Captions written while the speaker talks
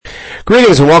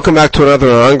Greetings and welcome back to another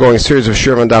ongoing series of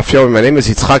Shir on Daf Yomi. My name is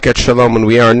Yitzchak Et Shalom and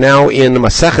we are now in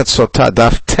Masechet Sotah,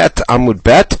 Daf Tet Amud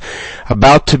Bet,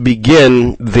 about to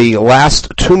begin the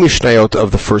last two Mishnayot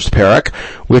of the first parak,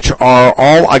 which are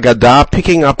all Agadah,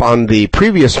 picking up on the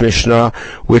previous Mishnah,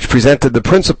 which presented the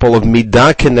principle of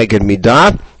Midah Keneged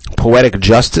Midah, poetic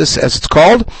justice as it's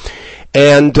called.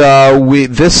 And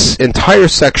this entire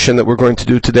section that we're going to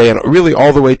do today, and really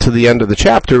all the way to the end of the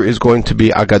chapter, is going to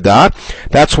be Agadah.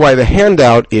 That's why the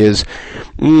handout is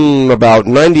about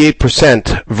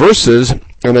 98% verses,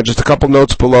 and then just a couple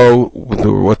notes below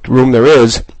what room there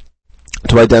is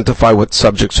to identify what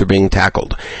subjects are being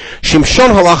tackled. Shimshon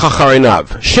halach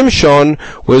acharinav. Shimshon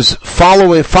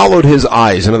followed his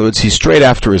eyes. In other words, he's straight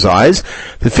after his eyes.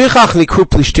 That's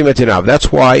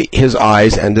why his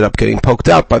eyes ended up getting poked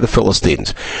out by the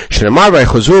Philistines. This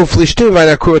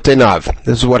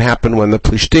is what happened when the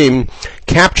Plishtim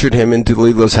captured him in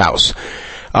Delilah's house.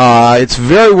 It's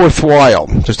very worthwhile,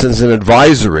 just as an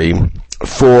advisory,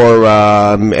 for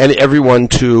everyone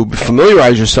to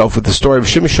familiarize yourself with the story of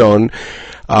Shimshon,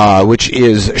 which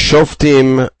is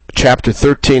Shoftim chapter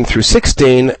 13 through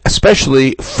 16,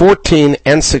 especially 14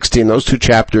 and 16. Those two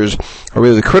chapters are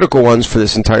really the critical ones for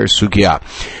this entire sugya.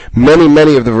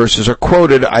 Many of the verses are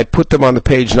quoted. I put them on the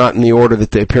page not in the order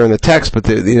that they appear in the text, but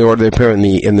in the order they appear in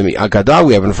the Agadah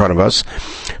we have in front of us.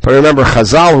 But remember,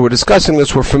 Chazal, who were discussing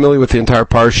this, were familiar with the entire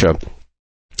parsha.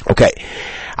 Okay.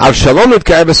 Avshalom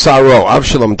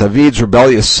Avshalom, David's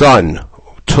rebellious son,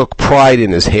 took pride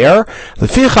in his hair.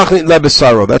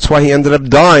 That's why he ended up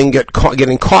dying,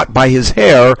 getting caught by his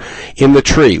hair in the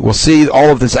tree. We'll see all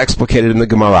of this explicated in the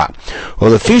Gemara.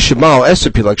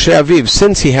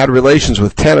 Since he had relations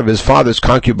with 10 of his father's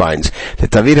concubines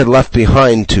that David had left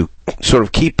behind to sort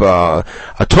of keep a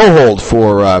toehold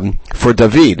for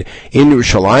David in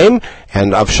Yerushalayim,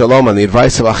 and Avshalom, on the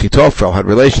advice of Achitophel, had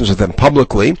relations with them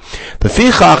publicly. That's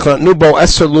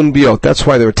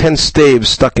why there were 10 staves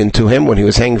stuck into him when he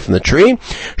was hanging from the tree.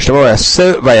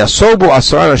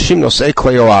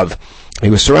 He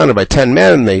was surrounded by 10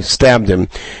 men, and they stabbed him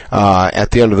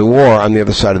at the end of the war on the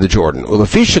other side of the Jordan.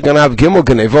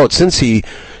 Since he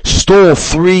stole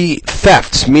 3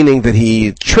 thefts, meaning that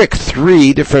he tricked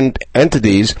 3 different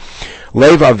entities,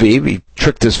 Lev Aviv, he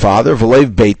tricked his father,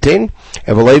 V'lev Beitin,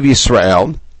 and V'lev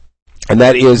Yisrael. And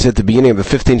that is at the beginning of the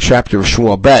 15th chapter of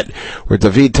Shmuel Bet, where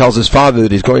David tells his father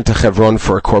that he's going to Hebron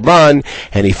for a korban,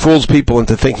 and he fools people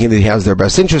into thinking that he has their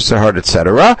best interests at heart,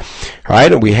 etc.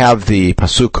 Right? And we have the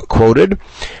pasuk quoted.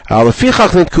 That's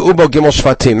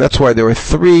why there were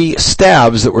 3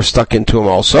 stabs that were stuck into him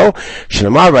also.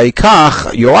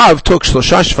 Yoav took 3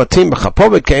 shvatim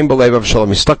b'chapovit came b'lev Avshalom.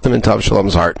 He stuck them into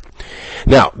Avshalom's heart.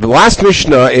 Now, the last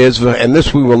Mishnah is, and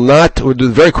this we'll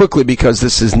do very quickly because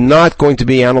this is not going to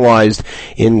be analyzed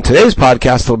in today's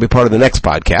podcast. It'll be part of the next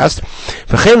podcast.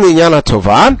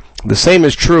 The same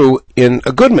is true in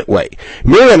a good way.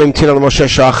 Miriam waited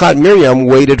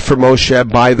for Moshe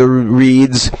by the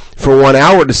reeds for 1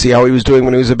 hour to see how he was doing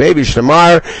when he was a baby.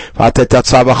 Therefore,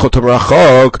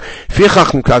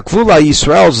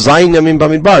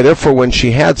 when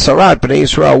she had Sarat, Bnei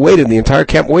Yisrael waited, the entire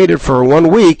camp waited for her 1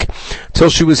 week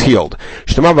till she was healed.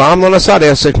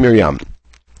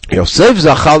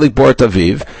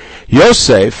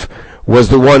 Yosef was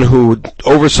the one who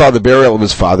oversaw the burial of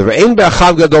his father. He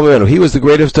was the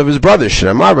greatest of his brothers. He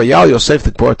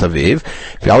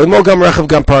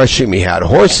had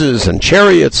horses and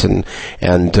chariots and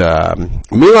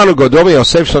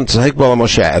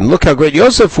look how great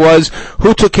Yosef was,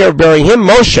 who took care of burying him?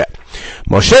 Moshe.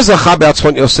 Moshe zacha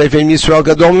b'atzmot Yosef in Yisrael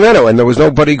gadol mimenu, and there was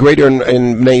nobody greater in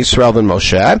Bnei Yisrael than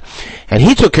Moshe, and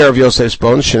he took care of Yosef's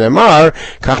bones. Shenemar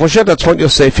kach Moshe b'atzmot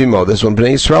Yosef imo. This when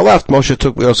Bnei Yisrael left, Moshe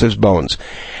took Yosef's bones.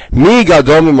 Mi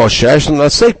gadol Moshe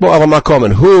sh'nasek bo al makom.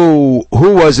 And who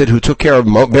was it who took care of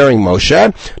burying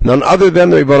Moshe? None other than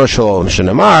the Ribono Shel Olam.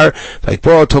 Shenemar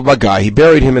vayikboro to bagah. He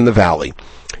buried him in the valley.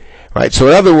 Right. So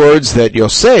in other words, that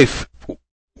Yosef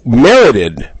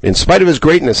merited, in spite of his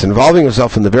greatness, involving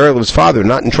himself in the burial of his father,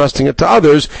 not entrusting it to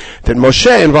others, that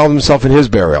Moshe involved himself in his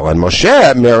burial. And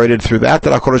Moshe merited through that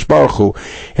HaKadosh Baruch Hu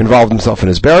involved himself in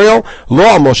his burial. Lo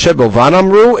al Moshe bilvan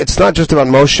amru. It's not just about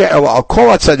Moshe, el al kol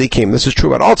tzadikim. This is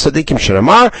true about all tzadikim.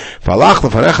 Shenamar, v'alach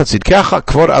lefanecha tzidkecha,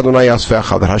 kvod Adonai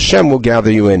yasvecha, that Hashem will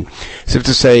gather you in. As if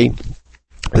to say,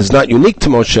 This is not unique to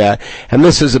Moshe, and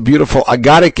this is a beautiful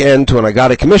agadic end to an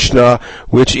agadic Mishnah,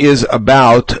 which is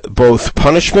about both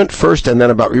punishment first and then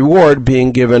about reward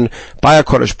being given by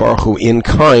HaKadosh Baruch Hu in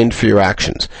kind for your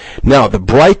actions. Now, the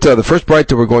first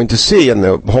Breita we're going to see, and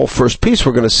the whole first piece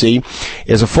we're going to see,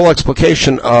 is a full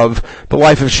explication of the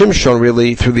life of Shimshon,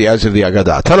 really, through the eyes of the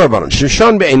Agadah. Tanarbanan,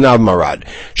 Shimshon be'einav marad.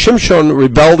 Shimshon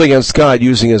rebelled against God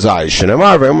using his eyes.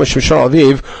 Shenemar ve'emar Shimshon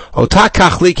aviv, ota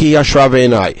kach ki yashra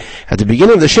ve'enai. At the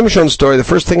beginning of the Shimshon story, the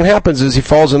first thing that happens is he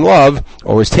falls in love,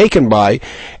 or is taken by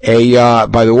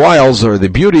the wiles or the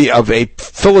beauty of a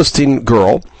Philistine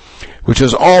girl, which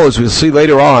is all, as we'll see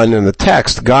later on in the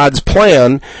text, God's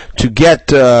plan to get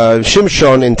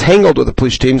Shimshon entangled with the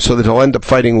Plishtim so that he'll end up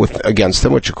fighting against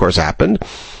them, which of course happened.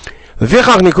 And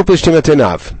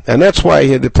that's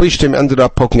why the Plishtim ended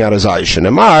up poking out his eyes.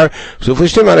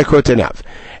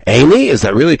 Eini, is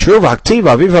that really true?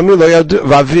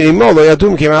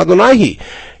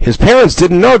 His parents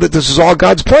didn't know that this is all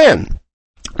God's plan.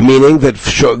 Meaning that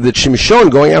Shimshon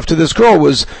going after this girl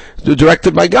was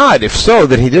directed by God. If so,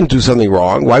 then he didn't do something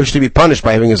wrong. Why should he be punished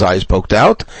by having his eyes poked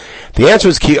out? The answer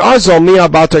is, Ki azal mi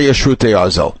abata yashrute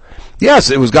azal. Yes,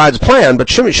 it was God's plan, but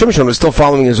Shimshon was still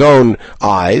following his own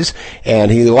eyes,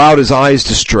 and he allowed his eyes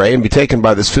to stray and be taken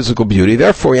by this physical beauty.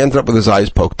 Therefore, he ended up with his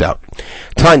eyes poked out.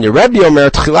 Tanya, Rebbe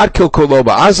Omer, Tchilat kilkolo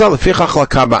ba'aza, lefichach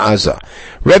laka ba'aza.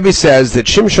 Rebbe says that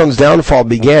Shimshon's downfall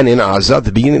began in Aza. At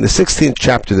the beginning of the 16th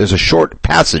chapter, there's a short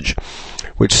passage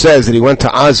which says that he went to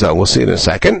Aza, we'll see in a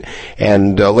second,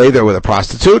 and lay there with a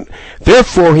prostitute.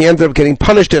 Therefore, he ended up getting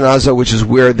punished in Aza, which is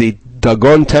where the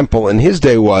Dagon temple in his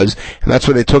day was, and that's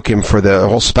where they took him for the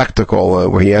whole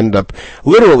spectacle, where he ended up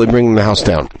literally bringing the house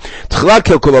down. Therefore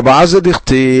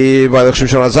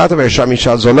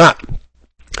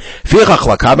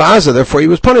he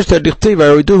was punished there. The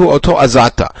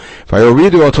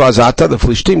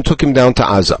Philistine took him down to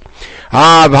Aza.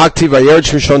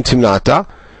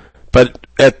 But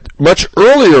much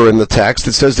earlier in the text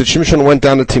it says that Shimshon went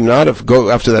down to Timnat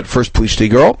go after that first Plishti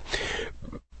girl.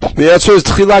 The answer is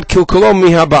Tchilat Kilkolom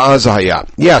Miha Ba'aza Haya.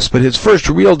 Yes, but his first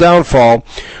real downfall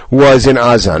was in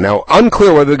Aza. Now,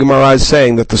 unclear whether the Gemara is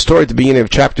saying that the story at the beginning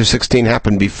of chapter 16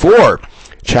 happened before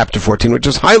chapter 14, which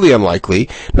is highly unlikely,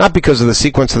 not because of the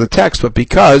sequence of the text, but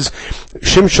because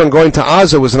Shimshon going to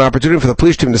Aza was an opportunity for the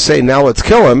Plishtim to say, now let's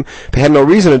kill him. They had no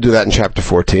reason to do that in chapter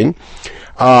 14.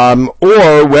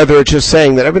 Or whether it's just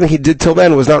saying that everything he did till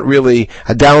then was not really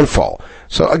a downfall.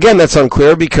 So again, that's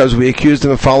unclear because we accused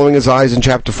him of following his eyes in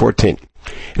chapter 14.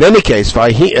 In any case,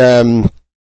 the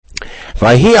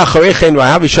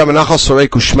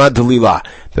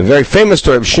very famous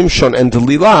story of Shimshon and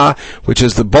Delilah, which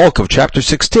is the bulk of chapter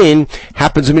 16,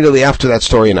 happens immediately after that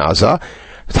story in Aza.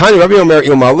 Delilah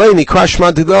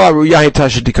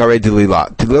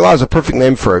is a perfect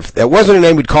name for her. If that wasn't a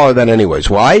name, we'd call her that anyways.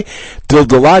 Why?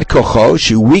 Dildalad kocho,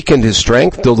 she weakened his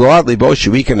strength. Dildalad libo, she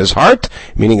weakened his heart,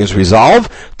 meaning his resolve.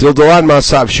 Dildalad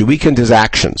masav, she weakened his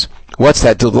actions. What's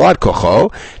that? Dildalad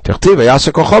kocho?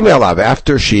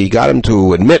 After she got him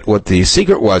to admit what the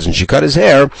secret was and she cut his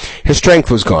hair, his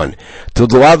strength was gone.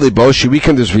 Dildalad libo, she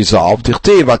weakened his resolve.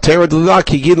 Delilah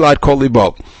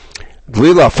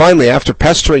finally, after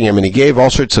pestering him, and he gave all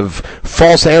sorts of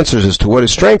false answers as to what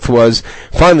his strength was,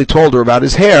 finally told her about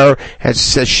his hair, and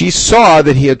she saw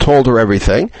that he had told her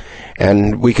everything,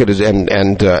 and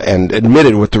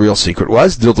admitted what the real secret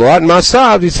was.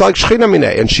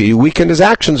 And she weakened his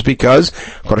actions because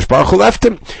Kodesh Baruch Hu left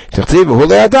him.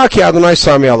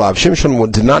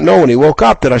 Shimshon did not know when he woke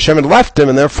up that Hashem had left him,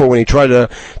 and therefore when he tried to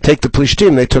take the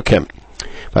Plishtim, they took him.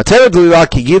 Let's look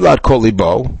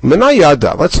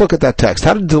at that text.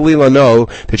 How did Delilah know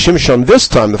that Shimshon this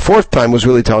time, the fourth time, was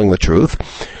really telling the truth?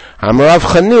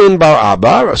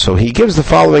 So he gives the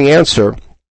following answer.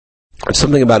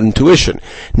 Something about intuition.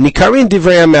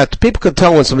 People could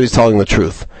tell when somebody's telling the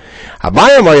truth.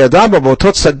 Abaye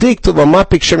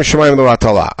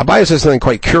says something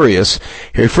quite curious.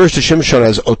 He refers to Shimshon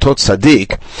as Otot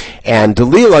Sadiq, and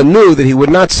Delilah knew that he would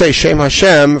not say Shem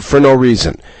Hashem for no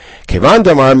reason. When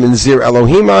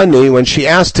she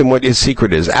asked him what his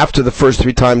secret is, after the first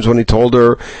 3 times when he told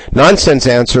her nonsense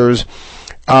answers,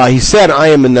 he said, I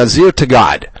am a Nazir to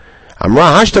God. She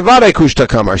said,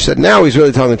 now he's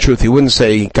really telling the truth. He wouldn't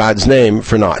say God's name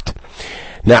for naught.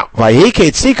 Now, so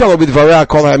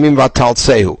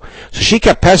she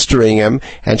kept pestering him,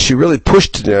 and she really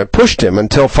pushed him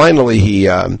until finally he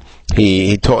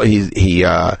told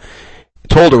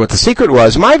her what the secret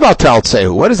was. What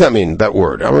does that mean, that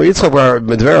word?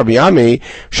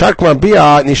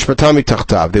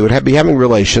 They would be having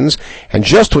relations, and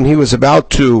just when he was about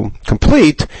to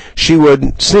complete, she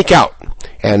would sneak out.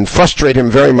 and frustrate him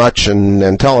very much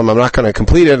and tell him, I'm not going to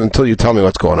complete it until you tell me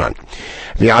what's going on.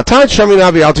 This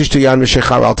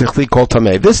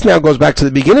now goes back to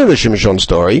the beginning of the Shimshon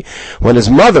story, when his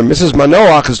mother, Mrs.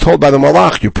 Manoach, is told by the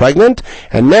Malach, you're pregnant,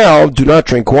 and now do not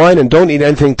drink wine and don't eat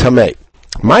anything tameh.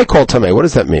 My kol tameh, what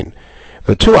does that mean?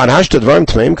 By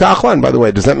the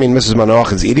way, does that mean Mrs.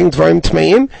 Manoach is eating dvarim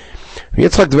tmeim?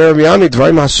 What does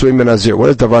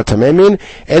davar tameh mean?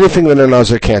 Anything that a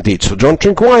Nazir can't eat. So don't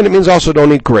drink wine, it means also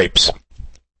don't eat grapes.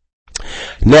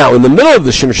 Now, in the middle of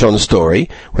the Shimshon story,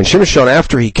 when Shimshon,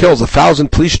 after he kills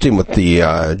 1,000 Plishtim with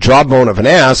the jawbone of an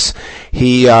ass,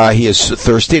 he is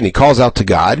thirsty and he calls out to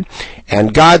God,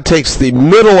 and God takes the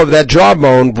middle of that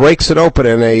jawbone, breaks it open,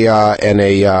 and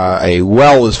a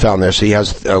well is found there, so he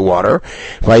has water.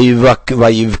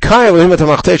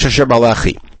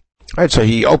 Right, so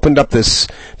he opened up this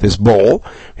bowl.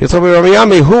 He wanted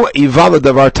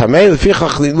the davar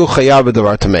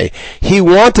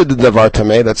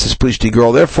tameh, that's his plishti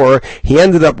girl, therefore he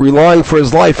ended up relying for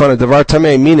his life on a davar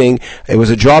tameh, meaning it was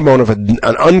a jawbone of an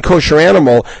unkosher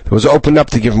animal that was opened up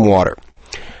to give him water.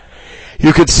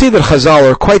 You could see that Chazal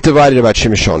are quite divided about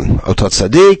Shimshon. Otot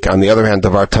Tzaddik, on the other hand,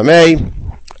 davar tameh.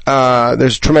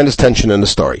 There's tremendous tension in the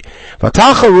story.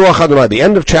 The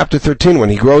end of chapter 13, when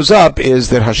he grows up, is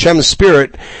that Hashem's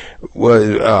spirit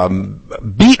was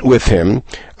beat with him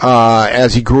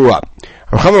as he grew up.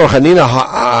 What does it mean,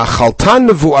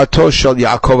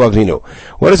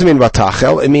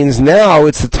 Vatachel? It means now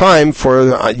it's the time for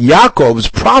Yaakov's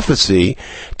prophecy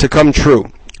to come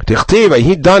true.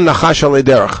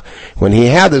 When he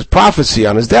had this prophecy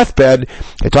on his deathbed,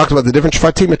 he talked about the different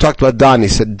shvatim, he talked about Dan. He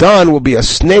said, Dan will be a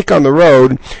snake on the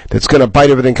road that's going to bite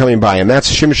everything coming by, and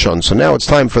that's Shimshon. So now it's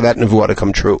time for that nevuah to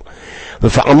come true.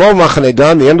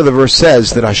 The end of the verse says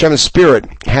that Hashem's spirit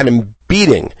had him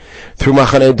beating through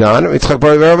Machane Dan.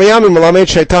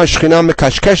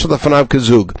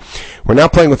 We're now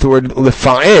playing with the word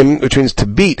lefa'im, which means to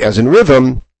beat, as in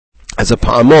rhythm, as a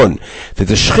pa'amon, that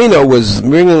the Shechina was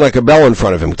ringing like a bell in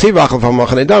front of him. That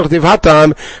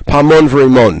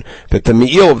the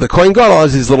me'il of the Kohen Gadol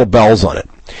has these little bells on it.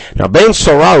 Now, bein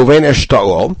Tzorah uvein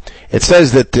Eshtaol, it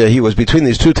says that he was between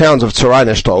these two towns of Tzorah and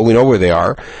Eshtaol. We know where they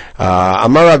are.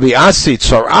 Amar Rabbi Asi,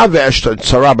 Tzorah ve'Eshtaol.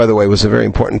 Tzorah, by the way, was a very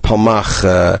important Palmach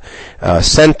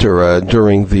center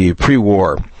during the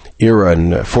pre-war era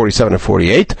in 47 and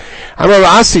 48. Amar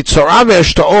Rabbi Asi, Tzorah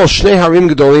ve'Eshtaol, shnei harim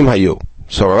gedolim hayu.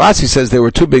 So Rashi says there were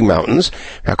two big mountains.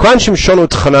 He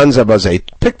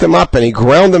picked them up and he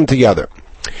ground them together.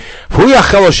 In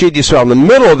the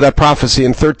middle of that prophecy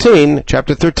in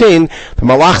chapter 13, the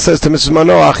Malach says to Mrs.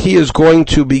 Manoach, he is going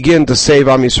to begin to save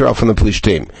Am Yisrael from the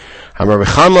Plishtim.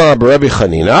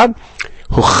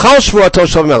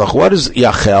 What is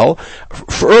Yachel?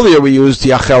 Earlier we used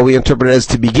Yachel, we interpreted as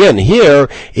to begin. Here,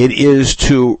 it is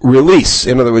to release,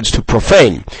 in other words, to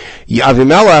profane.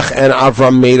 Avimelech and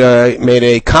Avram made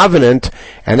a covenant,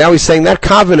 and now he's saying that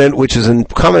covenant, which is a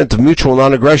covenant of mutual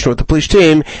non-aggression with the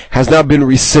Plishtim, has now been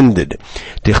rescinded.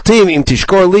 He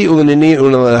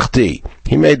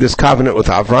made this covenant with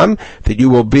Avram, that you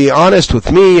will be honest with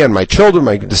me and my children,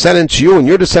 my descendants, you and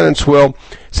your descendants will.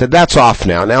 Said that's off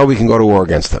now. Now we can go to war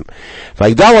against them.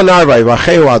 So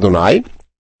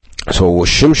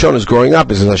Shimshon is growing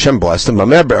up. It says Hashem blessed him. How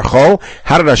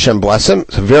did Hashem bless him?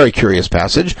 It's a very curious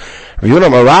passage. That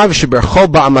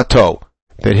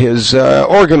his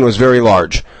organ was very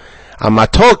large.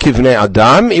 Amato kivnei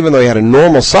adam, even though he had a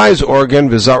normal size organ,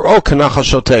 v'zaro kanachal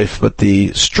shotef, but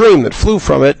the stream that flew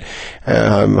from it,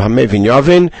 hamevin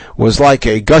yavin, was like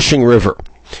a gushing river.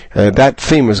 That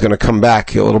theme is going to come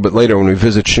back a little bit later when we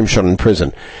visit Shimshon in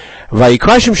prison.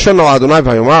 Vayikra Shimshon al Adonai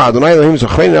vayomar Adonai Elohim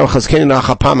zochreini chazkeni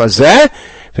nachapam hazeh.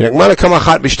 This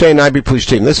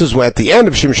is at the end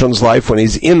of Shimshon's life, when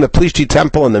he's in the Plishti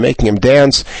temple and they're making him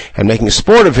dance and making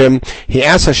sport of him. He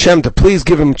asks Hashem to please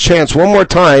give him a chance one more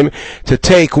time to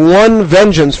take one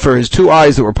vengeance for his two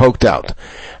eyes that were poked out.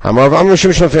 This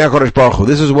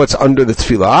is what's under the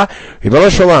tefillah.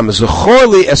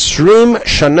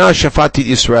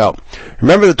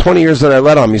 Remember the 20 years that I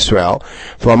led on Yisrael.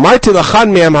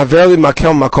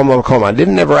 I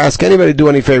didn't ever ask anybody to do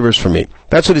any favors for me.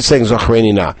 That's what he's saying,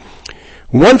 Zachreni na.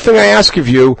 One thing I ask of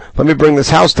you, let me bring this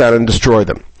house down and destroy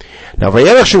them. Now, in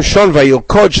the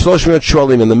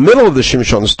middle of the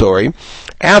Shimshon story,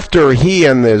 after he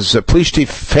and his Plishti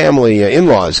family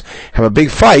in-laws have a big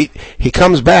fight, he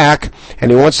comes back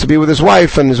and he wants to be with his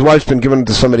wife, and his wife's been given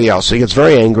to somebody else. So he gets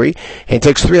very angry, and he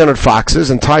takes 300 foxes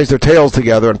and ties their tails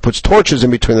together and puts torches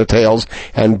in between their tails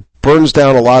and burns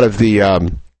down a lot of the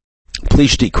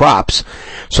Plishti crops.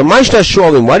 So Maishna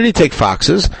Shualim, why did he take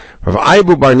foxes? Rav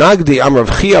Aibu bar Nagdi Am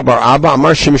Rav Chia bar Abba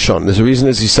Amar Shimshon. There's a reason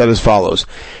as he said as follows.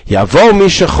 Yavo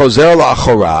Misha Chozer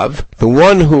La'achorav, the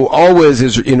one who always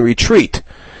is in retreat.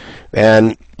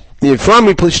 And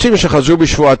Yiframi Plishtim Shechazur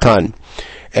B'Shvuatan.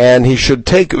 And he should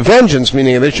take vengeance,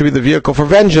 meaning they should be the vehicle for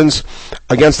vengeance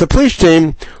against the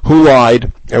Plishtim who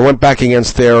lied and went back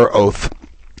against their oath.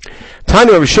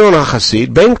 Tanu Rav Shimon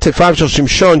HaChasid, Ben Ktefav Shel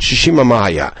Shimshon Shishim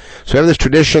Amahaya. So we have this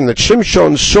tradition that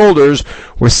Shimshon's shoulders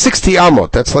were 60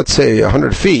 amot, that's let's say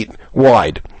 100 feet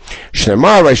wide.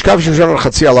 Shnemar Vaishkav Shimshon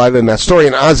HaChatzi Alayla, in that story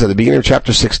in Azah, the beginning of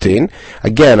chapter 16.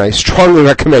 Again, I strongly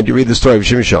recommend you read the story of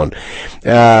Shimshon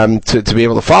to be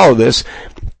able to follow this.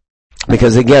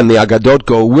 Because again, the Agadot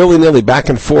go willy-nilly back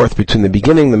and forth between the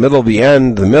beginning, the middle, the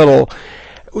end, the middle.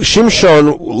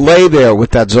 Shimshon lay there with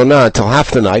that zonah until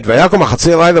half the night. He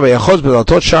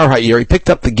picked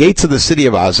up the gates of the city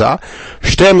of Azah,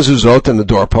 shtem zuzot, and the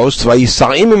doorposts.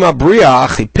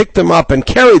 He picked them up and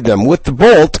carried them with the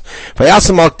bolt.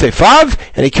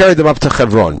 And he carried them up to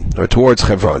Hebron, or towards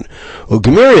Hebron.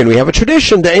 Ugmirian, we have a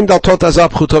tradition that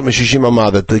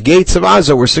the gates of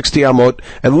Azah were 60 amot,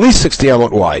 at least 60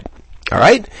 amot wide.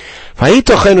 Alright? At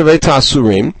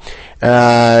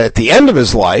the end of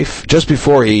his life, just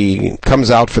before he comes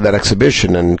out for that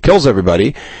exhibition and kills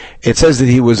everybody, it says that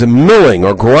he was milling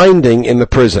or grinding in the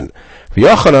prison.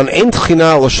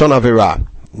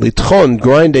 Litchon,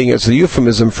 grinding, is a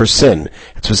euphemism for sin,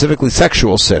 specifically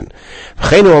sexual sin.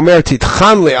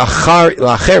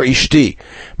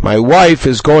 My wife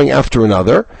is going after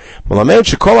another. What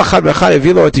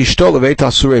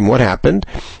happened,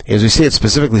 as we see it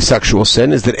specifically sexual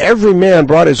sin, is that every man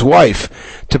brought his wife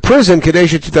to prison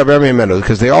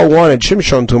because they all wanted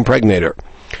Shimshon to impregnate her.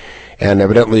 And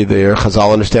evidently the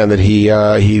Chazal understand that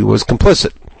he was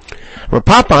complicit.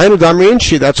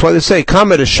 That's why they say,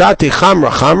 Kame Reshati Chamra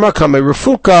Chamra, Kame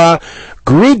Refuka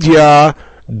Gridya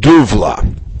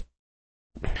Duvla.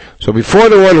 So before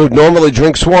the one who normally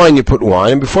drinks wine, you put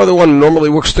wine. Before the one who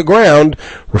normally works the ground,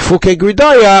 Refuke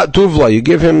Gridaya Duvla, you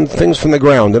give him things from the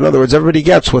ground. In other words, everybody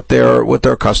gets what they're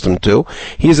accustomed to.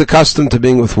 He's accustomed to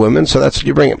being with women, so that's what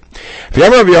you bring him.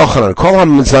 Anybody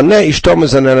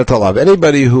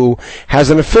who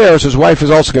has an affair, so his wife is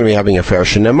also going to be having an affair. In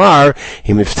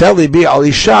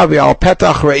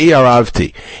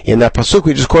that pasuk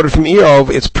we just quoted from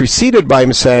Eov, it's preceded by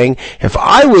him saying, if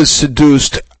I was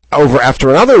seduced over after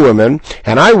another woman,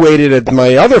 and I waited at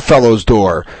my other fellow's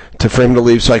door for him to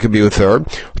leave so I could be with her. In the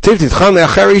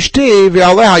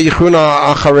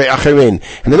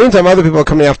meantime, other people are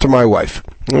coming after my wife.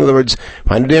 In other words,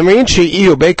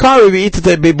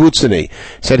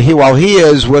 said he, while he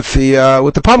is with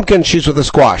the pumpkin, she's with the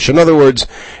squash. In other words,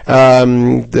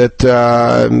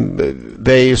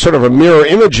 they sort of are mirror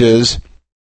images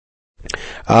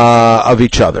of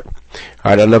each other,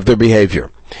 right, and of their behavior.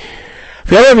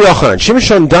 Again, a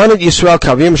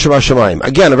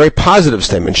very positive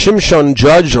statement. Shimshon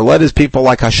judged or led his people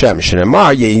like Hashem. This is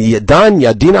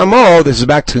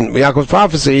back to Yaakov's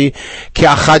prophecy.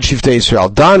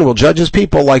 Dan will judge his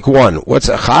people like one. What's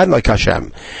Echad? Like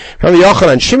Hashem.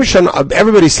 Shimshon,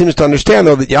 everybody seems to understand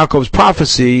though that Yaakov's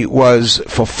prophecy was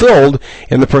fulfilled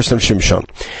in the person of Shimshon.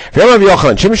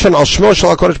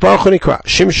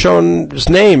 Shimshon's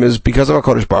name is because of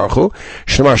HaKadosh Baruch Hu.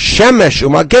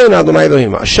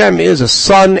 Hashem is a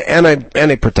son and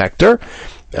a protector,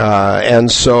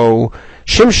 and so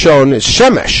Shimshon is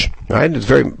Shemesh, right? It's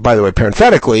very, by the way,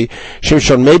 parenthetically,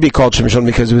 Shimshon may be called Shimshon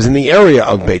because he was in the area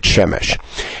of Beit Shemesh.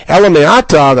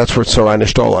 Elameata, that's where Tzorah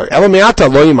Nishtolar.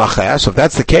 Elameata lo yimacheh, so if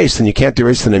that's the case, then you can't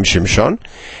erase the name Shimshon.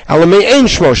 Elame'en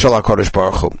shmo shel HaKadosh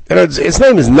Baruch Hu. Its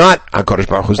name is not HaKadosh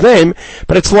Baruch Hu's name,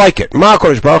 but it's like it. Ma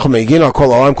HaKadosh Baruch Hu me'gin al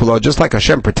kol ha'olam kulo, just like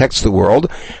Hashem protects the world.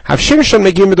 Have Shimshon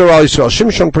me'gin b'doral Yisrael.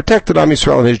 Shimshon protected Am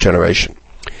Yisrael in his generation.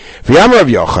 V'yamar Rav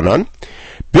Yochanan,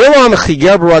 Bilam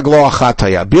chiger b'raglo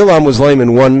achataya. Bilam was lame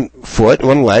in one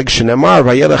leg. Shenemar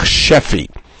vayelech shefi.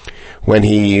 When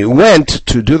he went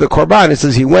to do the korban, it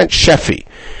says he went shefi.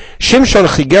 Shimshon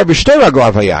chiger b'shtei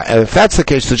raglo havaya. And if that's the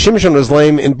case, that Shimshon was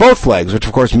lame in both legs, which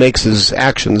of course makes his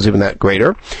actions even that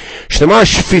greater. Shenemar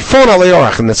shfifon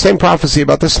aleorach. In the same prophecy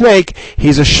about the snake,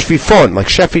 he's a shfifon, like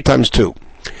shefi times 2.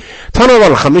 The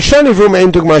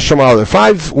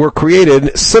 5 were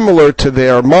created similar to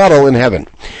their model in heaven.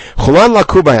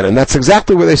 And that's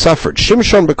exactly where they suffered.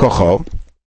 Shimshon bekocho.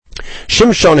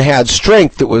 Shimshon had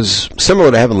strength that was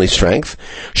similar to heavenly strength.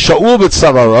 Shaul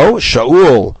b'tzavaro.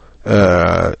 Shaul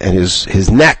and his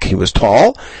neck, he was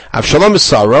tall. Avshalom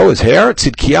Saro, his hair.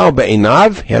 Tzidkiyahu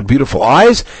be'einav, he had beautiful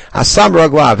eyes. Asam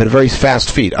raglav, had very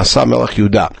fast feet. Asam melech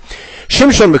Yehuda.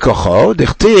 Shimshon bekocho,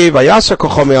 dichtiv, ayasa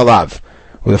kocho me'alav.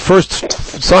 Well, the first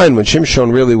sign when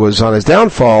Shimshon really was on his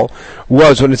downfall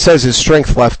was when it says his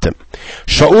strength left him.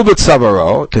 Shaul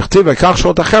b'tzavaro, tichtiv v'kach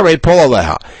shol tacheret pol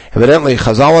aleha. Evidently,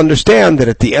 Chazal understand that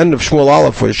at the end of Shmuel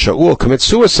Aleph, where Shaul commits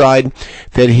suicide,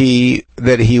 that he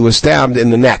was stabbed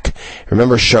in the neck.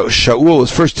 Remember, Shaul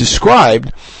was first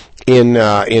described in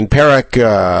Perek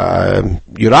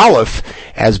Yud Aleph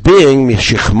as being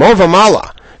Mishichmo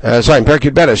v'mala. In Perek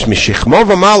Yud Beresh, Mishichmo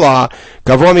v'mala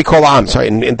gavro mikol am. Sorry,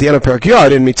 in the end of Perek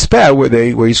Yud, in Mitzpeh,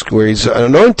 where he's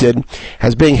anointed,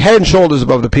 as being head and shoulders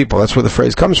above the people. That's where the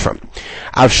phrase comes from.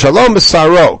 Avshalom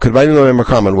b'saro, k'dvayinu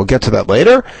le'makaman. We'll get to that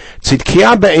later.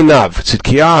 Tzidkiyahu be'einav.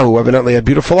 Tzidkiyahu, who evidently had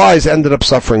beautiful eyes, ended up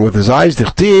suffering with his eyes.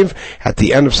 Dichtiv, at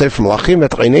the end of Sefer Malachim,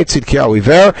 et reinei Tzidkiyahu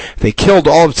iver. They killed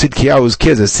all of Tzidkiyahu's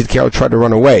kids as Tzidkiyahu tried to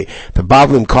run away. The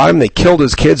Bavlim caught him, they killed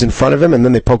his kids in front of him, and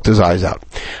then they poked his eyes out.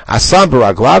 Asam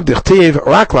b'raglav, dichtiv,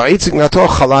 rak la'itzik nato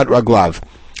chalat raglav.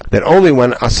 That only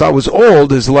when Asa was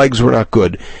old, his legs were not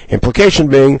good. Implication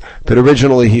being that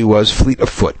originally he was fleet of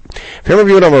foot. He had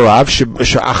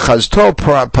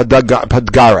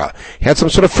some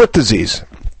sort of foot disease.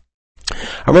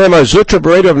 What's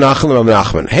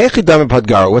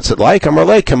it like?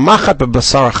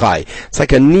 It's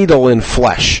like a needle in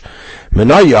flesh.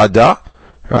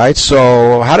 Right?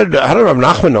 So how did Rav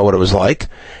Nachman know what it was like?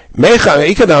 One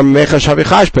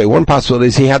possibility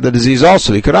is he had the disease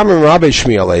also.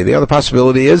 The other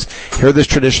possibility is he heard this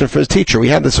tradition from his teacher. We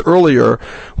had this earlier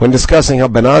when discussing how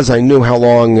Ben Azai knew how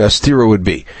long stira would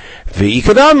be. The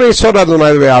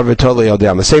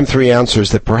same three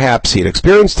answers that perhaps he had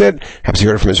experienced it, perhaps he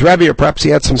heard it from his Rebbe, or perhaps he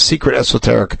had some secret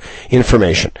esoteric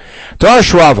information. So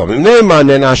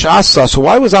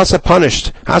why was Asa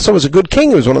punished? Asa was a good king.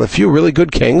 He was one of the few really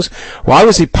good kings. Why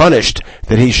was he punished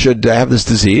that he should have this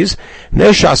disease? He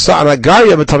put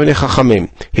Talmidei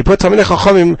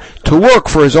Chachamim to work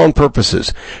for his own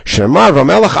purposes.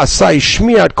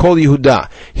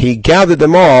 He gathered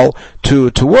them all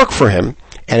to work for him.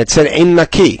 And it said, Ein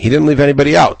Naki. He didn't leave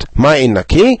anybody out. Ma Ein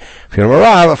Naki?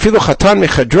 Afilu Chatan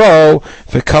mechadro,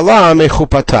 v'kala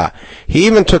mechupata. He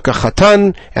even took a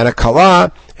Chatan and a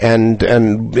Kala, and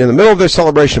in the middle of their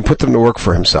celebration, put them to work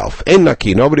for himself. Ein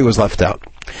Naki. Nobody was left out.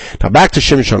 Now back to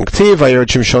Shimshon. K'tiv, Vayered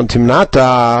Shimshon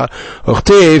Timnata,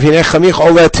 Uchtiv, Hinech Chamich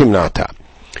Ole Timnata.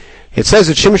 It says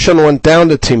that Shimshon went down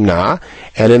to Timnah,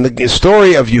 and in the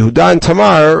story of Yehuda and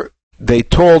Tamar, they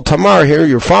told Tamar, here,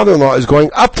 your father-in-law is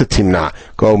going up to Timnah.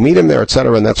 Go meet him there,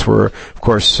 etc. And that's where, of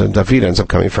course, David ends up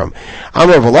coming from.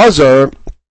 Amar of Elazar,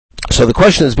 so the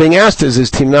question that's being asked is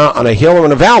Timnah on a hill or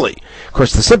in a valley? Of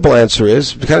course, the simple answer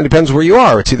is, it kind of depends where you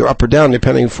are. It's either up or down,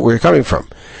 depending on where you're coming from.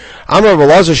 Amar of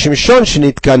Elazar, Shimshon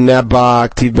shenitganeh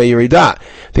ba'aktiv be'yeridah.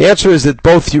 The answer is that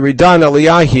both Yeridah and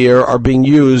Aliyah here are being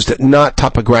used not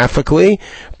topographically,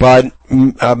 but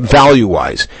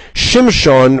value-wise.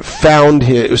 Shimshon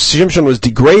was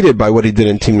degraded by what he did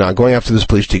in Timnah, going after this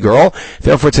Plishti girl.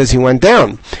 Therefore it says he went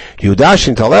down.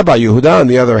 Yehuda, on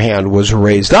the other hand, was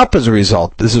raised up as a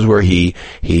result. This is where he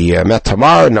met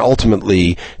Tamar and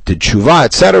ultimately did tshuva,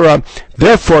 etc.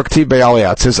 Therefore, K'tiv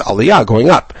be'aliyah, it says Aliyah, going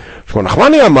up. When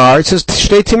Nachmani Amar, it says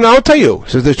Shtei Timnah Otayu.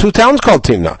 It says there's two towns called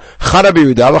Timnah. Chada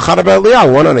be'Yehuda, Chada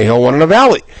be'aliyah, one on a hill, one in a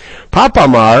valley. Papa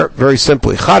Amar, very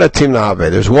simply, Chada Timnah Habe.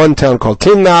 There's one town called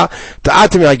Timnah.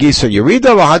 Ta'atim Hagisa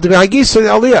Yerida, V'hatim Hagisa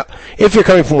Aliyah. If you're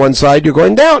coming from one side, you're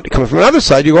going down. You're coming from another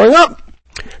side, you're going up.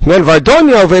 And then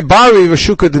Vardonia Ve'bari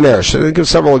V'shuka Dinesh. So they give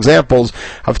several examples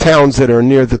of towns that are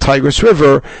near the Tigris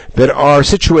River that are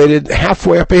situated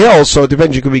halfway up a hill. So it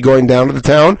depends, you could be going down to the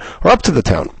town or up to the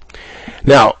town.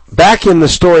 Now, back in the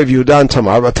story of Yehuda and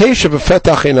Tamar, Vatesha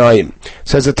b'fetach einayim,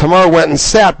 says that Tamar went and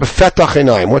sat b'fetach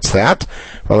einayim. What's that?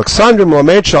 Alexandra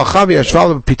Melamed shalcha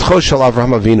v'yashva b'pitcho shel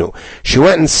Avraham Avinu. She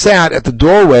went and sat at the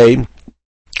doorway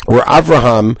where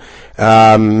Avraham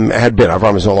had been.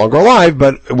 Avraham is no longer alive,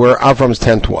 but where Avraham's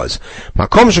tent was.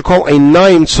 Makom shekol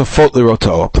einayim tzofot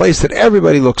liroto, a place that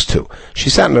everybody looks to. She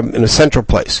sat in a central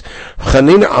place. Rav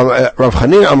Chanina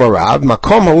Amarav,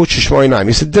 makom ha'u sheshmo einayim.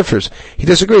 He said it differs. He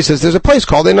disagrees. He says there's a place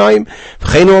called Einayim.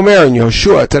 V'cheinu omer in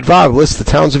Yehoshua Tetvav lists the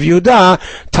towns of Yehuda,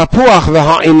 Tapuach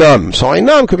v'ha'inam. So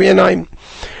Einam could be Einayim.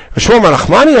 Shmuel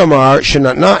Nachmani Amar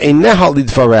shenatna eineha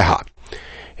lidvareha.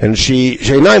 And she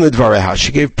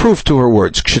gave proof to her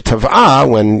words.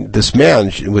 When this man,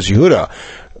 was Yehuda,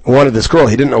 wanted this girl,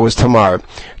 he didn't know it was Tamar,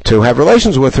 to have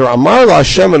relations with her. Amar la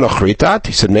Hashem enochritat,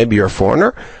 he said, maybe you're a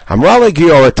foreigner. Amar le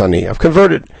gioretani, I've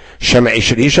converted. Shema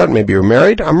eshet ishat, maybe you're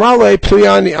married. Amar le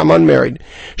pluyani, I'm unmarried.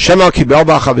 Shema kibel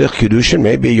b'chavich kedushin,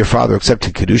 maybe your father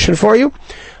accepted kedushin for you.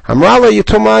 Amar le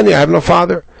yitomani, I have no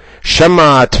father.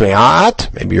 Shema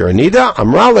tme'at, maybe you're a nida.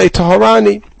 Amar le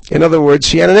tahorani. In other words,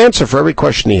 she had an answer for every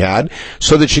question he had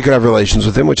so that she could have relations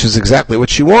with him, which is exactly what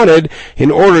she wanted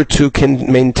in order to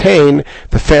maintain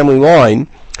the family line.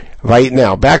 Right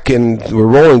now, we're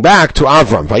rolling back to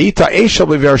Avram. Vayita Eshel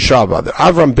b'Beersheva.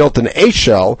 Avram built an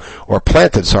Eshel, or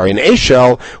planted, an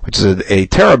Eshel, which is a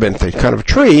terebinth, a kind of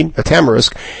tree, a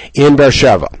tamarisk, in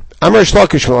Beersheva. Amar Reish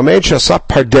Lakish v'lamed she'asa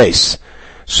pardes.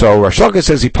 So Reish Lakish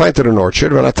says he planted an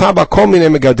orchard, v'nataba kol minei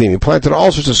megadim. He planted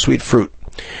all sorts of sweet fruit.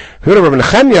 Either an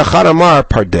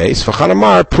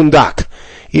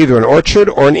orchard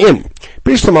or an inn.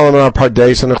 I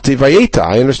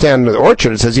understand the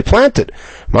orchard, it says he planted.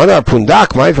 How do you have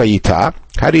vayita?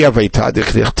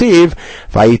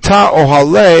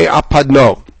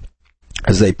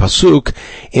 As a pasuk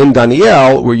in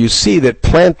Daniel, where you see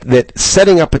that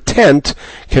setting up a tent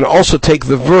can also take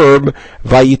the verb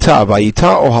vayita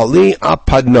ohali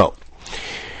apadno.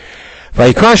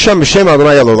 What did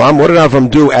Avram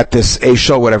do at this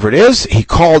Eshel, whatever it is? He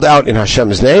called out in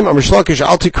Hashem's name. Don't read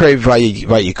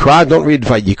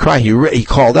Vayikra. He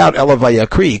called out Ela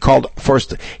Vayakri. He called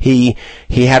first. He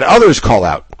had others call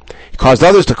out. He caused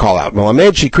others to call out. He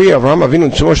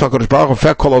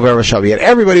had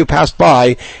everybody who passed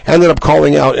by ended up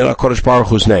calling out in HaKadosh Baruch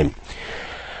Hu's name.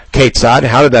 Ketzad,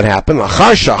 how did that happen?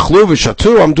 After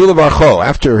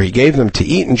he gave them to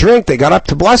eat and drink, they got up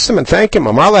to bless him and thank him.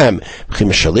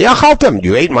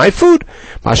 You ate my food.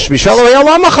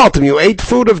 You ate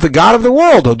food of the God of the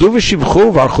world.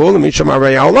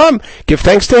 Give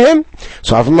thanks to him.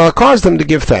 So Avram caused them to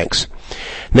give thanks.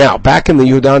 Now, back in the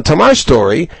Yehuda and Tamar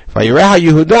story, this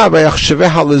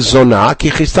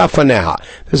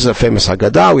is a famous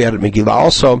Haggadah. We had it in Megillah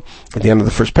also, at the end of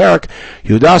the first parak.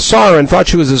 Yehuda saw her and thought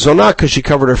she was a zonah because she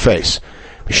covered her face.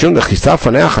 Because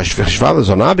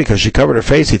she covered her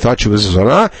face, he thought she was a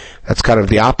zonah. That's kind of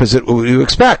the opposite of what you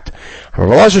expect. The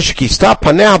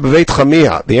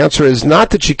answer is not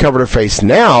that she covered her face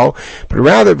now, but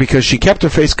rather because she kept her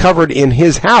face covered in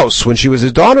his house. When she was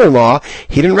his daughter-in-law,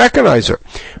 he didn't recognize her.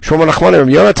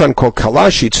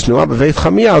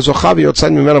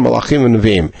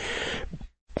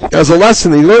 As a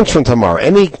lesson he learns from Tamar,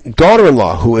 any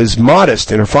daughter-in-law who is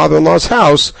modest in her father-in-law's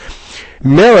house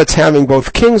merits having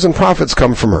both kings and prophets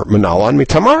come from her. Menalan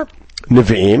mitamar.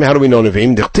 Nevi'im. How do we know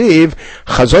Nevi'im? Dichtiv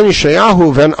Chazon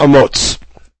Yeshayahu ven Amotz.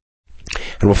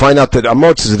 And we'll find out that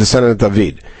Amotz is a descendant of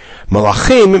David.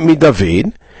 Malachim mi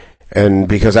David. And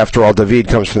because after all, David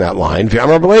comes from that line. This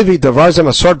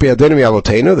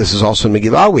is also in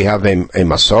Megillah. We have a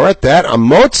Masoret that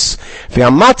Amotz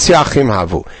v'Amatzia achim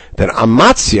havu. That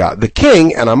Amatzia, the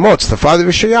king, and Amotz, the father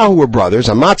of Yeshayahu, were brothers.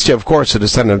 Amatzia, of course, a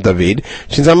descendant of David.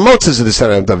 Which means Amotz is a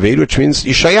descendant of David, which means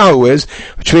Yeshayahu is,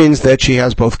 which means that she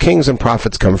has both kings and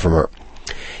prophets come from her.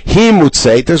 He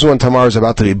mutzeit, this is when Tamar is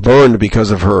about to be burned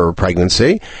because of her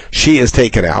pregnancy. She is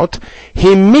taken out.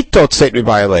 He mitotzeit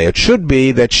mibayalei. It should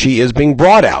be that she is being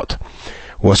brought out.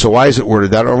 Well, so why is it worded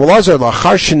that?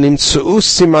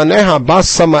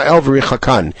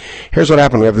 Here's what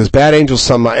happened. We have this bad angel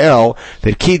Samael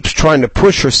that keeps trying to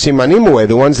push her simanim away,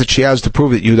 the ones that she has to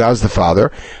prove that Yehuda is the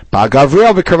father.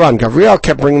 Gavriel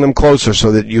kept bringing them closer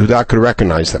so that Yehuda could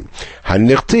recognize them.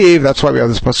 That's why we have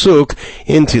this pasuk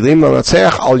in Tilim al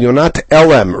Yonat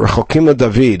Elem Rechokim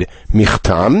David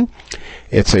Michtam.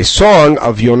 It's a song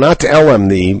of Yonat Elem,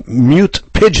 the mute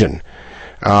pigeon,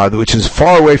 which is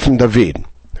far away from David.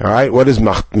 All right, what is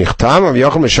michtam?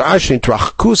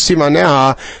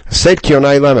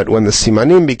 When the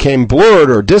simanim became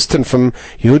blurred or distant from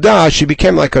Yehuda, she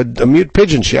became like a mute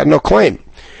pigeon. She had no claim.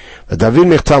 The David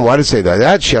michtam. Why did it say that?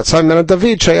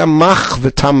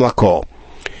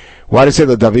 Why did it say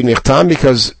the David michtam?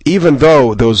 Because even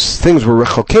though those things were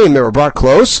rechokim, they were brought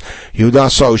close. Yehuda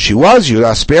saw who she was.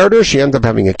 Yehuda spared her. She ended up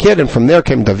having a kid, and from there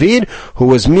came David, who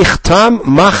was michtam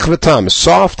mach v'tam,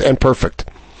 soft and perfect.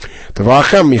 The other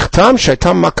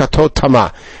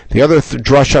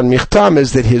drush on Michtam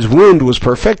is that his wound was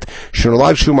perfect. He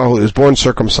was born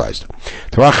circumcised.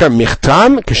 Even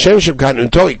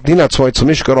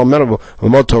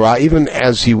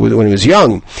as when he was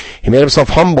young, he made himself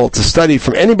humble to study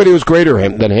from anybody who was greater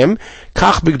than him.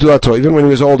 Even when he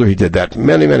was older, he did that.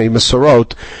 Many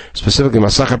Masorot, specifically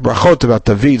Masachet Brachot, about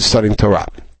David studying Torah.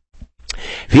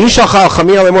 So when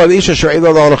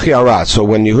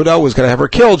Yehuda was going to have her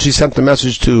killed, she sent the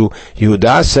message to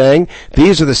Yehuda saying,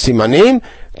 these are the simanim,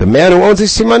 the man who owns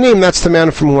these simanim, that's the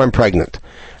man from whom I'm pregnant.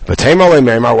 Why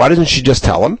doesn't she just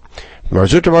tell him?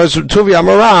 Famous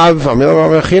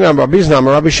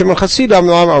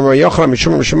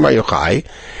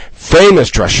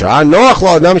drasha.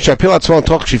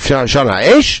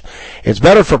 It's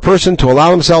better for a person to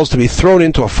allow themselves to be thrown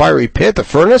into a fiery pit, a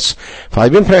furnace,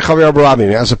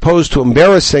 as opposed to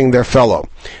embarrassing their fellow.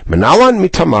 So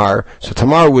Tamar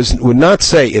would not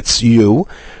say it's you.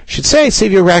 She'd say, see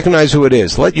if you recognize who it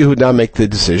is. Let Yehuda make the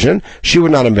decision. She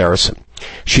would not embarrass him.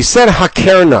 She said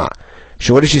hakerna.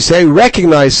 So what did she say?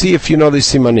 Recognize, see if you know these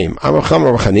simanim.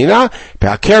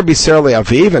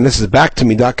 And this is back to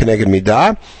midah keneged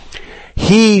midah.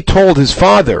 He told his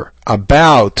father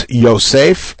about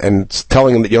Yosef and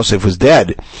telling him that Yosef was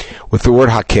dead with the word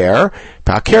haker.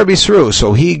 Haker bisru.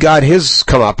 So he got his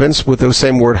comeuppance with the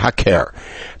same word haker.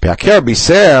 Haker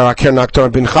biser haker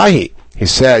nakton bin chahi. He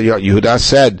said, Yehuda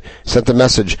sent the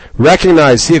message,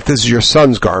 recognize, see if this is your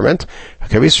son's garment.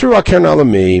 So that's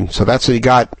what he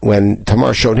got when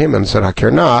Tamar showed him and said,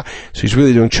 Haker na. So he's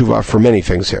really doing tshuva for many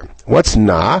things here. What's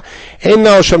na? Ein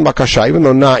na l'shon bakasha, even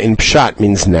though na in pshat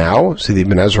means now. See the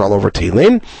Ibn Ezra all over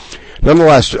Tehillim.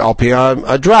 Nonetheless, al pi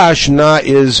adrash, na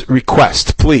is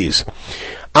request, please.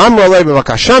 Amra le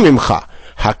b'bakasha mimcha.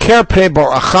 Haker pnei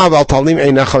boracha v'al talim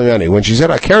einecha mimeni. When she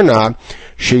said haker na,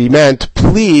 she meant,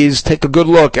 please take a good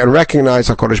look and recognize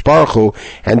HaKadosh Baruch Hu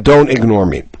and don't ignore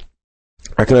me.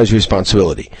 Recognize your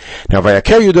responsibility. Now,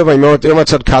 Yehuda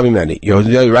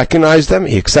recognized them,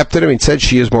 he accepted him, he said,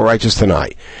 she is more righteous than I.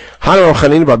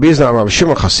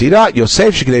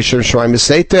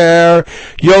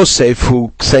 Yosef,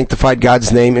 who sanctified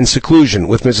God's name in seclusion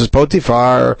with Mrs.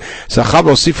 Potiphar,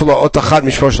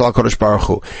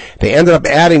 they ended up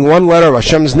adding one letter of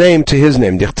Hashem's name to his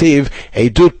name, Dichtiv,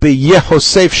 Eidut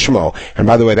b'Yehosef Shmo. And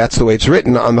by the way, that's the way it's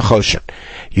written on the Choshen.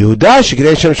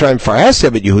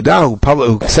 Yehuda, but Yehuda,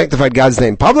 who sanctified God's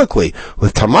name publicly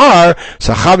with Tamar,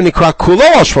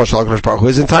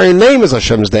 his entire name is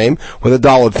Hashem's name with a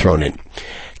daled thrown in.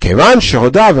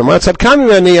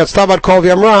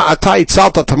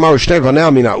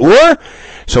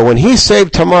 So when he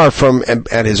saved Tamar from,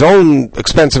 at his own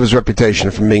expense of his reputation,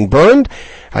 from being burned,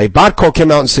 a bat kol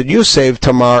came out and said, you saved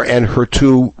Tamar and her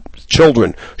two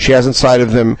children she has inside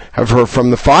of her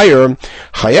from the fire.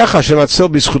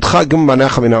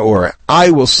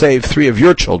 I will save three of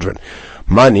your children.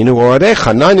 Those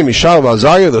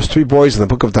three boys in the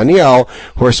book of Daniel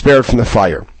who are spared from the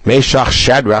fire. Meshach,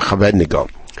 Shadrach, Abednego.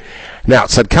 Now,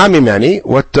 Tzadkami Meni,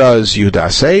 what does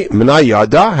Yehuda say? Mina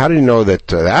Yada, how do you know that?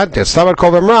 That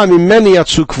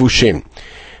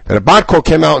a bat kol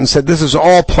came out and said, this is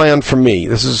all planned for me.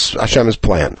 This is Hashem's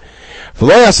plan. What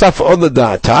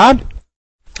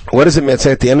does it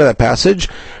say at the end of that passage?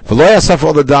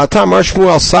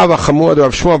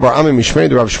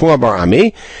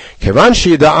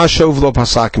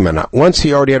 Once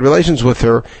he already had relations with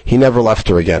her, he never left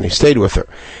her again. He stayed with her.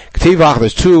 There's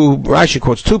Rashi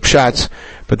quotes two pshats,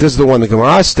 but this is the one the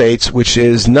Gemara states, which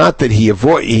is not that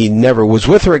he never was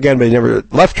with her again, but he never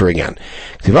left her again.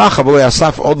 In Moshe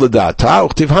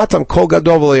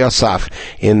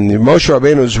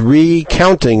Rabbeinu's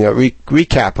recounting,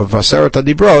 recap of Aseret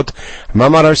HaDibrot,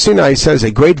 Mamad Har Sinai says,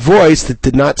 a great voice that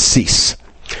did not cease.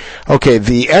 Okay,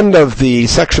 the end of the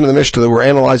section of the Mishnah that we're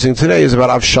analyzing today is about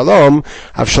Avshalom.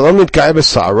 Avshalom nitga'eh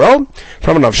b'saro.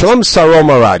 From an Avshalom saro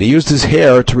marad. He used his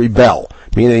hair to rebel,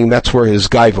 meaning that's where his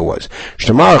gaiva was.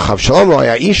 Sh'tamar Avshalom lo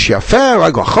haya ish yafer,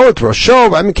 raglacho et rosho,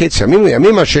 v'amiketz yamim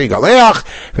liyamim asher yigaleach,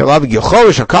 v'elav gilcho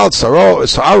v'shakal et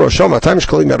sa'ar rosho, matayim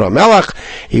shkalim yado melech.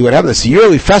 He would have this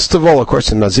yearly festival. Of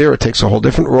course, in Nazir it takes a whole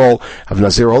different role of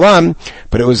Nazir Olam,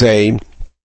 but it was a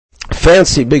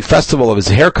fancy big festival of his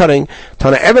haircutting.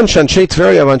 Tana Evan Shanshet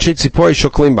Tveria Vanshet Tzipori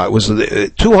Shoklimba. It was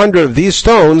 200 of these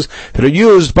stones that are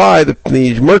used by the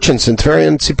merchants in Tveria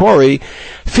and Tzipori.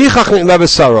 Fichach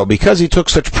Levesaro, because he took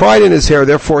such pride in his hair,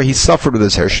 therefore he suffered with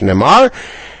his hair. Shnemar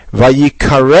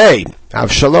Vayikarei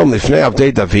Avshalom Lifnei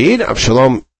Avdei David.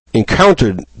 Avshalom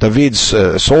encountered David's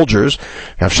soldiers.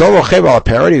 He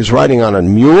was riding on a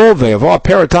mule. It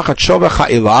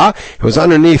was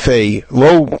underneath a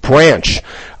low branch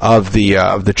of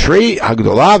the tree.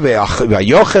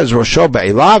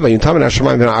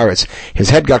 His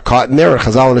head got caught in there, and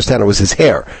Chazal understand it was his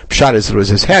hair. Pshat is it was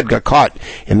his head got caught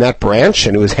in that branch,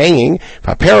 and it was hanging.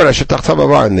 And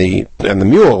the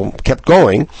mule kept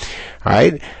going. All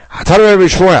right. As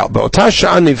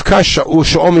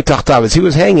he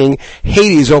was hanging,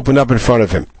 Hades opened up in front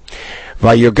of him.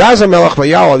 Vayirgaz HaMelech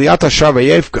vayal aliyat hashar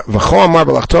vayef v'cho amar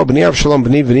b'lachto b'ni Avshalom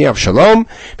b'ni Avshalom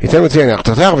b'tem v'tei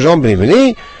nechtotech Avshalom b'ni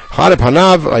v'ni chad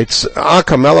panav v'yitzak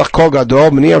HaMelech kol gadol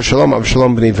b'ni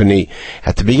Avshalom b'ni v'ni.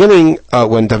 At the beginning,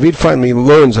 when David finally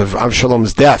learns of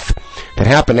Avshalom's death that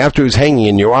happened after he was hanging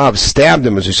and Yoav stabbed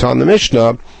him, as we saw in the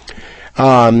Mishnah,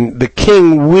 the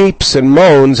king weeps and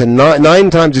moans, and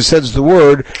 9 times he says the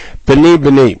word b'ni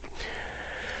b'ni.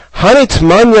 Hanit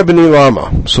manya b'ni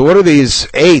lama. So what are these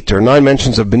 8 or 9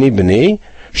 mentions of b'ni b'ni?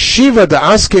 Shiva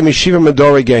da'aske mishiva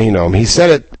medori gehinom. He said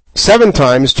it 7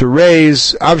 times to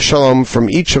raise Avshalom from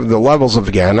each of the levels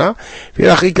of Gehenna. The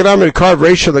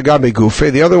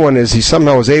other one is he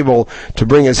somehow was able to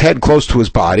bring his head close to his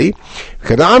body,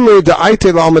 or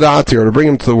to bring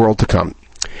him to the world to come.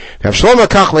 There's a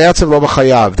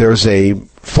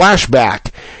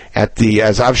flashback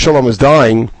as Avshalom was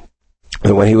dying,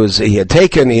 when he had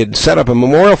set up a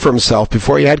memorial for himself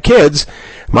before he had kids,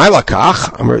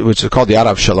 Mailakach, which is called the Yad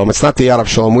Avshalom. It's not the Yad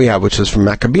Avshalom we have, which is from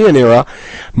Maccabean era.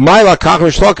 Mailakach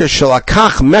mishlokesh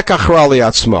shelakach mekachra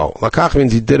liatzmo. Lakach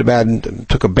means he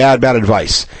took a bad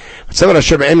advice. What does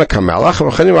it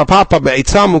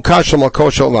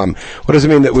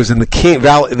mean that it was in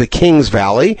the king's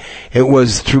valley? It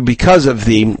was because of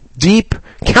the deep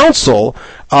counsel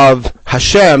of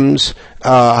Hashem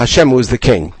who was the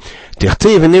king. In the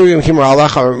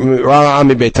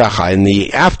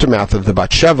aftermath of the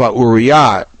Bathsheba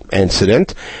Uriah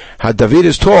incident, David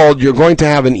is told, you're going to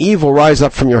have an evil rise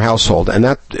up from your household, and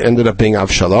that ended up being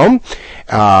Avshalom.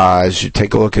 As you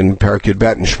take a look in Parak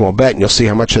Bet and Shmuel Bet, and you'll see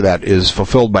how much of that is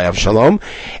fulfilled by Avshalom.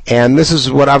 And this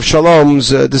is what Avshalom's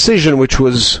decision, which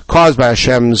was caused by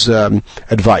Hashem's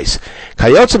advice.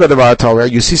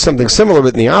 You see something similar,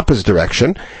 but in the opposite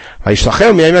direction. When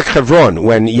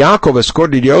Yaakov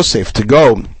escorted Yosef to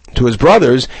go to his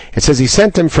brothers, it says he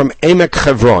sent him from Emek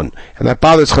Hebron. And that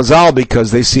bothers Chazal because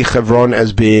they see Hebron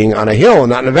as being on a hill and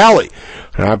not in a valley.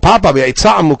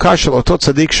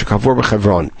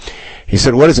 He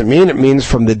said, what does it mean? It means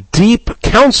from the deep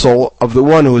counsel of the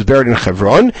one who was buried in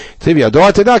Hebron,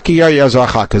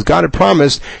 because God had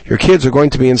promised your kids are going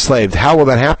to be enslaved. How will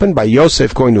that happen? By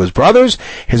Yosef going to his brothers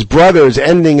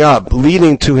ending up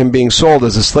leading to him being sold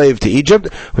as a slave to Egypt,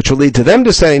 which will lead to them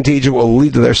descending to Egypt, will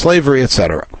lead to their slavery,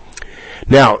 etc.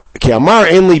 Now, Kiamar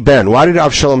Ainli Ben, why did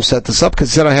Avshalom set this up?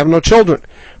 Because he said, I have no children.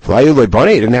 He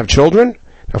didn't have children?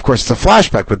 Of course, it's a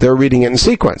flashback, but they're reading it in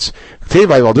sequence. It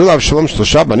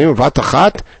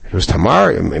was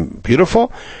Tamar,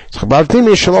 beautiful.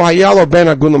 Meaning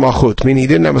he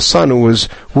didn't have a son who was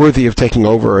worthy of taking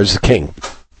over as a king.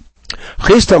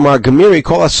 We have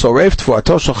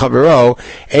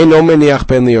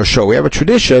a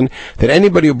tradition that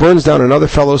anybody who burns down another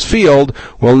fellow's field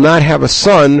will not have a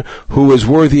son who is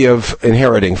worthy of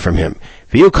inheriting from him.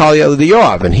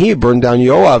 And he burned down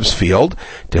Yoav's field.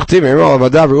 So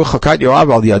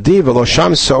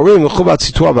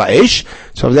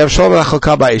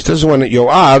this is when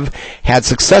Yoav had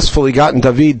successfully gotten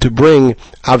David to bring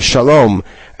Avshalom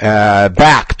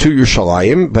back to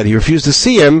Yerushalayim, but he refused to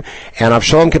see him, and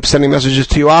Avshalom kept sending messages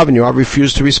to Yoav, and Yoav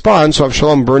refused to respond, so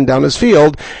Avshalom burned down his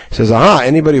field. He says,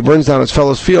 anybody who burns down his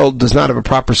fellow's field does not have a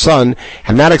proper son,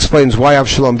 and that explains why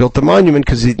Avshalom built the monument,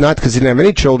 not because he didn't have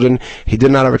any children, he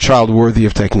did not have a child worthy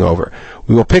of taking over.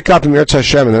 We will pick up in Mirz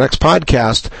Hashem in the next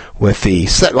podcast with the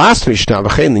last Mishnah,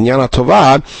 V'chein Linyana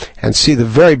Tovah, and see the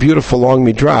very beautiful long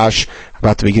Midrash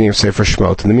about the beginning of Sefer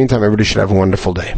Shemot. In the meantime, everybody should have a wonderful day.